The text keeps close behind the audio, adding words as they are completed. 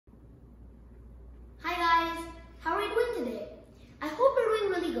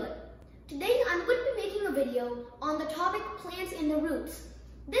video on the topic plants and the roots.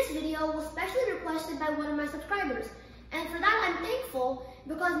 This video was specially requested by one of my subscribers, and for that I'm thankful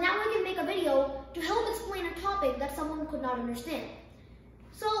because now I can make a video to help explain a topic that someone could not understand.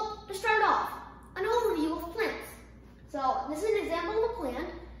 So to start off, an overview of plants. So this is an example of a plant,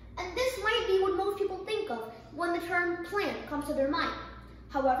 and this might be what most people think of when the term plant comes to their mind.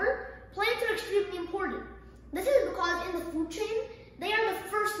 However, plants are extremely important. This is because in the food chain, they are the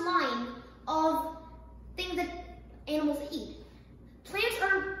first line of things that animals eat. Plants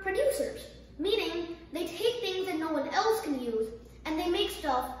are producers, meaning they take things that no one else can use and they make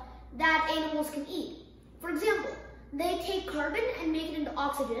stuff that animals can eat. For example, they take carbon and make it into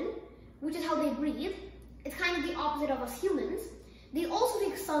oxygen, which is how they breathe. It's kind of the opposite of us humans. They also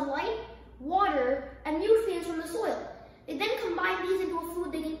take sunlight, water, and nutrients from the soil. They then combine these into a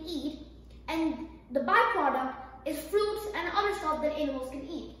food they can eat, and the byproduct is fruits and other stuff that animals can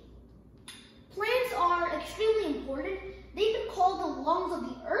eat. Plants are extremely important. They've been called the lungs of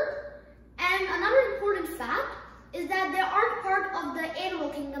the earth. And another important fact is that they aren't part of the animal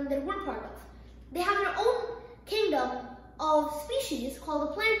kingdom that we're part of. They have their own kingdom of species called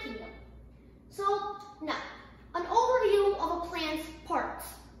the plant kingdom. So now, an overview of a plant's parts.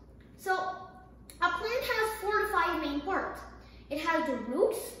 So a plant has 4 to 5 main parts. It has the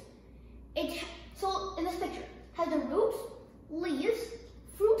roots. So in this picture, has the roots, leaves,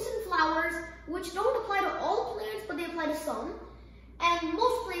 fruits and flowers, which don't apply to all plants, but they apply to some. And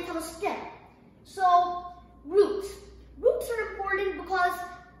most plants have a stem. So roots. Roots are important because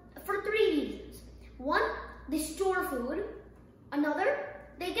for 3 reasons. 1, they store food. Another,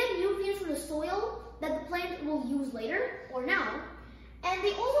 they get nutrients from the soil that the plant will use later or now. And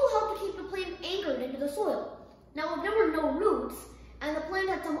they also help to keep the plant anchored into the soil. Now, if there were no roots and the plant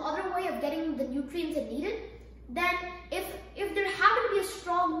had some other way of getting the nutrients it needed, then if there happened to be a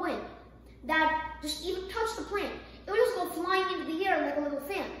strong wind that just even touched the plant, it would just go flying into the air like a little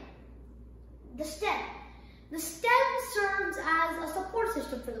fan. The stem. The stem serves as a support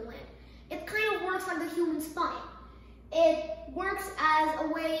system for the plant. It kind of works like the human spine. It works as a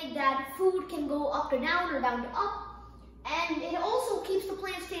way that food can go up to down or down to up, and it also keeps the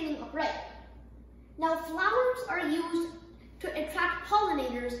plant standing upright. Now, flowers are used to attract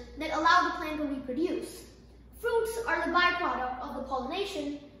pollinators that allow the plant to reproduce. Fruits are the byproduct of the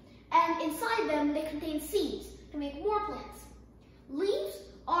pollination, and inside them they contain seeds to make more plants. Leaves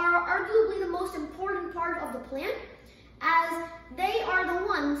are arguably the most important part of the plant, as they are the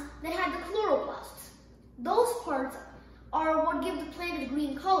ones that have the chloroplasts. Those parts are what give the plant its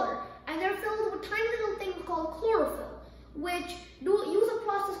green color, and they're filled with tiny little things called chlorophyll, which use a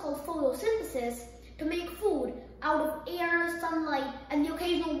process called photosynthesis to make food out of air, sunlight, and the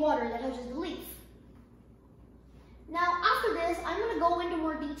occasional water that touches the leaf. Now, after this, I'm going to go into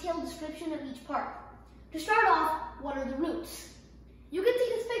more detailed description of each part. To start off, what are the roots? You can see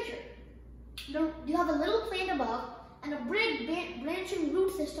this picture. You have a little plant above and a big branching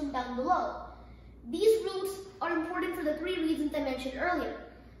root system down below. These roots are important for the 3 reasons I mentioned earlier.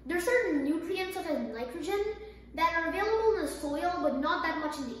 There are certain nutrients such as nitrogen that are available in the soil but not that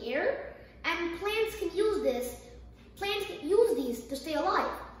much in the air, and plants can use these to stay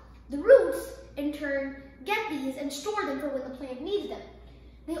alive. The roots, in turn, get these and store them for when the plant needs them.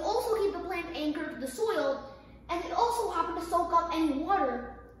 They also keep the plant anchored to the soil, and they also happen to soak up any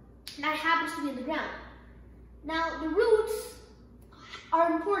water that happens to be in the ground. Now, the roots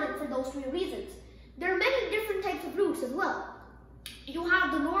are important for those 3 reasons. There are many different types of roots as well. You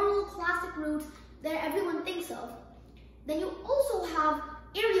have the normal classic roots that everyone thinks of. Then you also have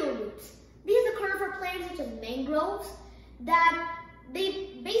aerial roots. These occur for plants such as mangroves that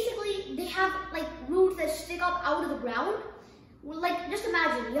they have like roots that stick up out of the ground. Like, just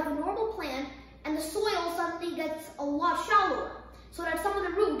imagine you have a normal plant and the soil suddenly gets a lot shallower so that some of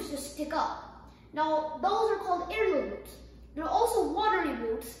the roots just stick up. Now, those are called aerial roots. There are also watery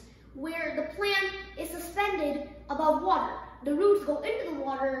roots where the plant is suspended above water. The roots go into the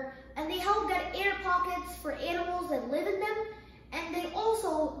water and they help get air pockets for animals that live in them, and they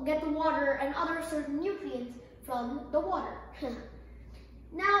also get the water and other certain nutrients from the water.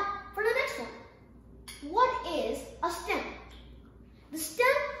 Now, for the next one, what is a stem? The stem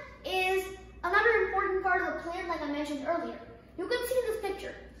is another important part of the plant, like I mentioned earlier. You can see in this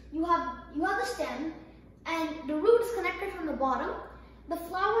picture, you have the stem, and the roots connected from the bottom. The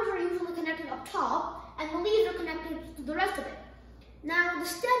flowers are usually connected up top, and the leaves are connected to the rest of it. Now, the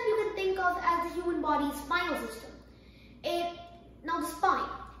stem you can think of as the human body's spinal system. Now, the spine,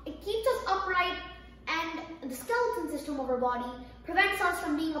 it keeps us upright, and the skeleton system of our body prevents us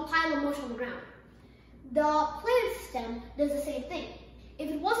from being a pile of mush on the ground. The plant stem does the same thing.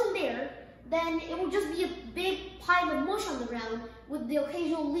 If it wasn't there, then it would just be a big pile of mush on the ground with the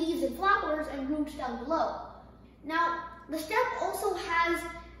occasional leaves and flowers and roots down below. Now, the stem also has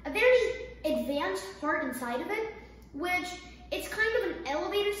a very advanced part inside of it, which it's kind of an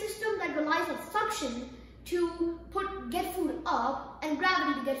elevator system that relies on suction to get food up and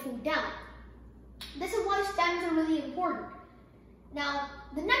gravity to get food down. This is why stems are really important. Now,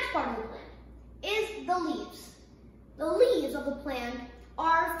 the next part of the plant is the leaves. The leaves of the plant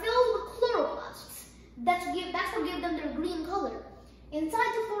are filled with chloroplasts. That's what gives them their green color. Inside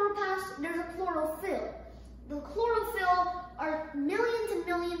the chloroplast, there's a chlorophyll. The chlorophyll are millions and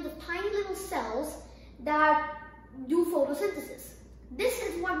millions of tiny little cells that do photosynthesis. This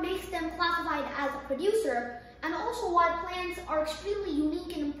is what makes them classified as a producer, and also why plants are extremely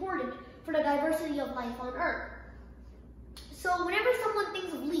unique and important for the diversity of life on Earth. So whenever someone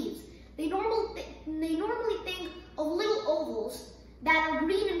thinks of leaves, they normally think of little ovals that are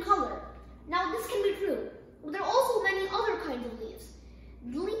green in color. Now this can be true, but there are also many other kinds of leaves.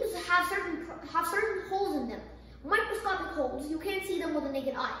 Leaves have certain holes in them, microscopic holes. You can't see them with the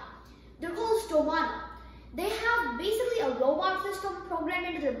naked eye. They're called stomata. They have basically a robot system programmed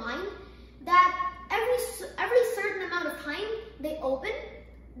into their mind that every certain amount of time they open.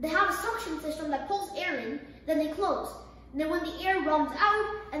 They have a suction system that pulls air in, then they close. And then when the air runs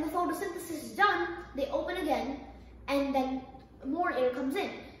out and the photosynthesis is done, they open again, and then more air comes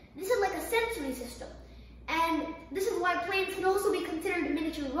in. This is like a sensory system. And this is why plants can also be considered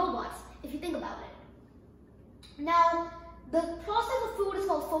miniature robots, if you think about it. Now, the process of food is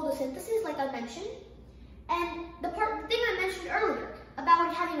called photosynthesis, like I mentioned. And the thing I mentioned earlier about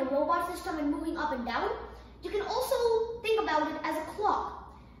it having a robot system and moving up and down, you can also think about it as a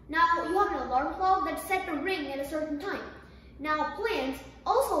clock. Now, you have an alarm clock that's set to ring at a certain time. Now, plants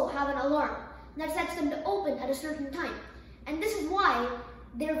also have an alarm that sets them to open at a certain time. And this is why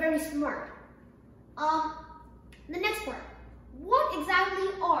they're very smart. The next part. What exactly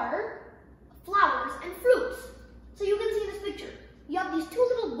are flowers and fruits? So you can see this picture. You have these two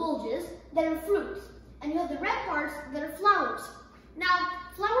little bulges that are fruits, and you have the red parts that are flowers. Now,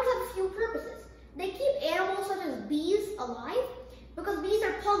 flowers have a few purposes. They keep animals such as bees alive because bees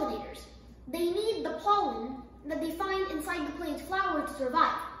are pollinators. They need the pollen that they find inside the plant's flowers to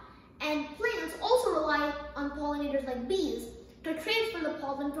survive. And plants also rely on pollinators like bees to transfer the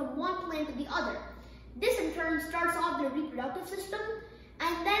pollen from one plant to the other. This in turn starts off their reproductive system,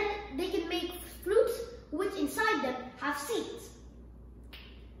 and then they can make fruits which inside them have seeds.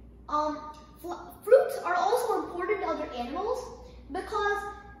 Fruits are also important to other animals because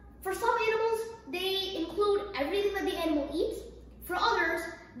for some animals, they include everything that the animal eats. For others,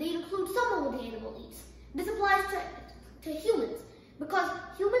 they include some of what the animal eats. This applies to humans because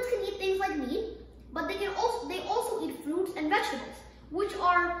humans can eat things like meat, but they also eat fruits and vegetables, which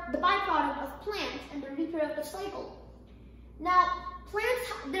are the byproduct of plants and their reproductive cycle. Now,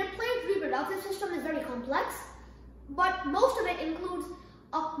 their plant reproductive system is very complex, but most of it includes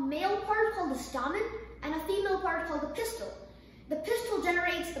a male part called the stamen and a female part called the pistil. The pistil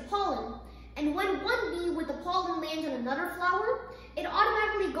generates the pollen, and when one bee with the pollen lands on another flower, it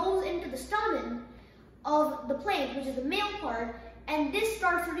automatically goes into the stamen of the plant, which is the male part, and this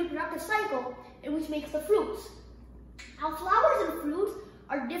starts the reproductive cycle, which makes the fruits. Now, flowers and fruits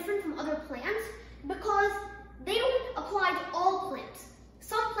are different from other plants because they don't apply to all plants.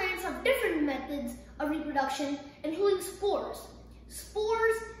 Some plants have different methods of reproduction, including spores.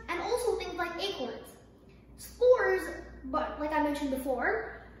 Spores and also things like acorns. Spores, but like I mentioned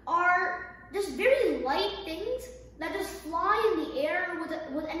before, are just very light things that just fly in the air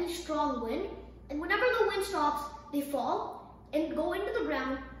with any strong wind. And whenever the wind stops, they fall and go into the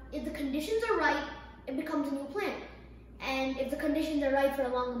ground. If the conditions are right, it becomes a new plant. And if the conditions are right for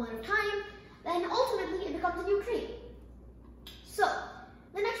a long amount of time, then ultimately it becomes a new tree. So,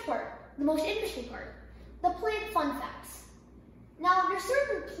 the next part, the most interesting part, the plant fun facts. Now, there's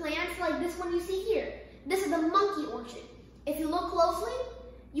certain plants like this one you see here. This is a monkey orchid. If you look closely,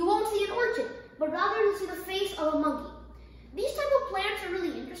 you won't see an orchid, but rather you'll see the face of a monkey. These type of plants are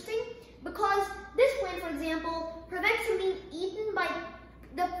really interesting because this plant, for example, prevents from being eaten by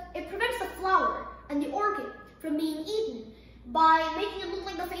it prevents the flower and the orchid from being eaten by making it look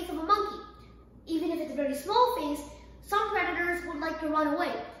like the face of a monkey. Even if it's a very small face, some predators would like to run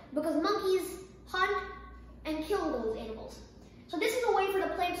away because monkeys hunt and kill those animals. So this is a way for the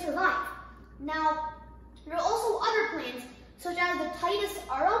plant to survive. Now, there are also other plants such as the Titus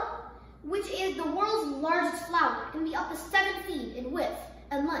arum, which is the world's largest flower. It can be up to 7 feet in width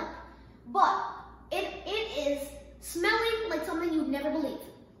and length. But it is smelling like something you'd never believe.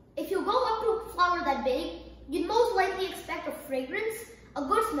 If you go up to a flower that big, you'd most likely expect a fragrance, a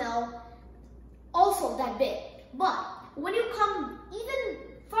good smell, also that big. But when you come even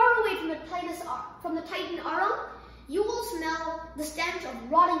far away from the Titan Arum, you will smell the stench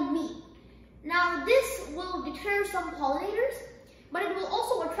of rotting meat. Now this will deter some pollinators, but it will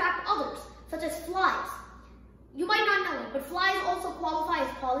also attract others, such as flies. You might not know it, but flies also qualify as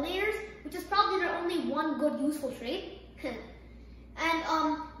pollinators, which is probably their only one good useful trait. And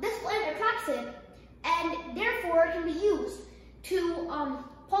this plant attracts it, and therefore it can be used to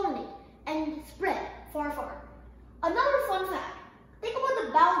pollinate and spread far, far. Another fun fact, think about the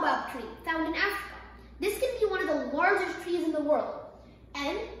baobab tree found in Africa. This can be one of the largest trees in the world.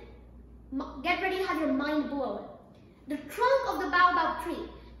 And get ready to have your mind blown. The trunk of the baobab tree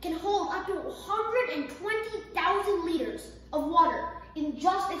can hold up to 120,000 liters of water in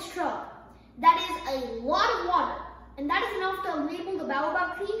just its trunk. That is a lot of water, and that is enough to enable the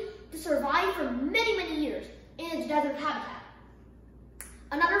baobab tree to survive for many, many years in its desert habitat.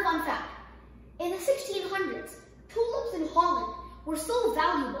 Another fun fact, in the 1600s, tulips in Holland were so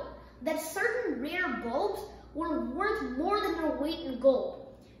valuable that certain rare bulbs were worth more than their weight in gold.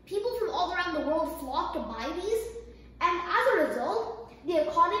 People from all around the world flocked to buy these, and as a result, the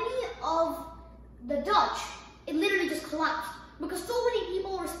economy of the Dutch, it literally just collapsed because so many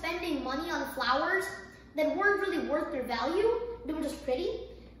people were spending money on flowers that weren't really worth their value, they were just pretty,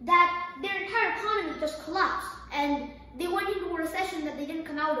 that their entire economy just collapsed and they went into a recession that they didn't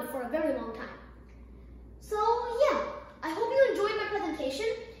come out of for a very long time. So yeah, I hope you enjoyed my presentation.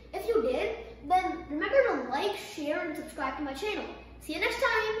 If you did, then remember to like, share, and subscribe to my channel. See you next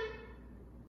time!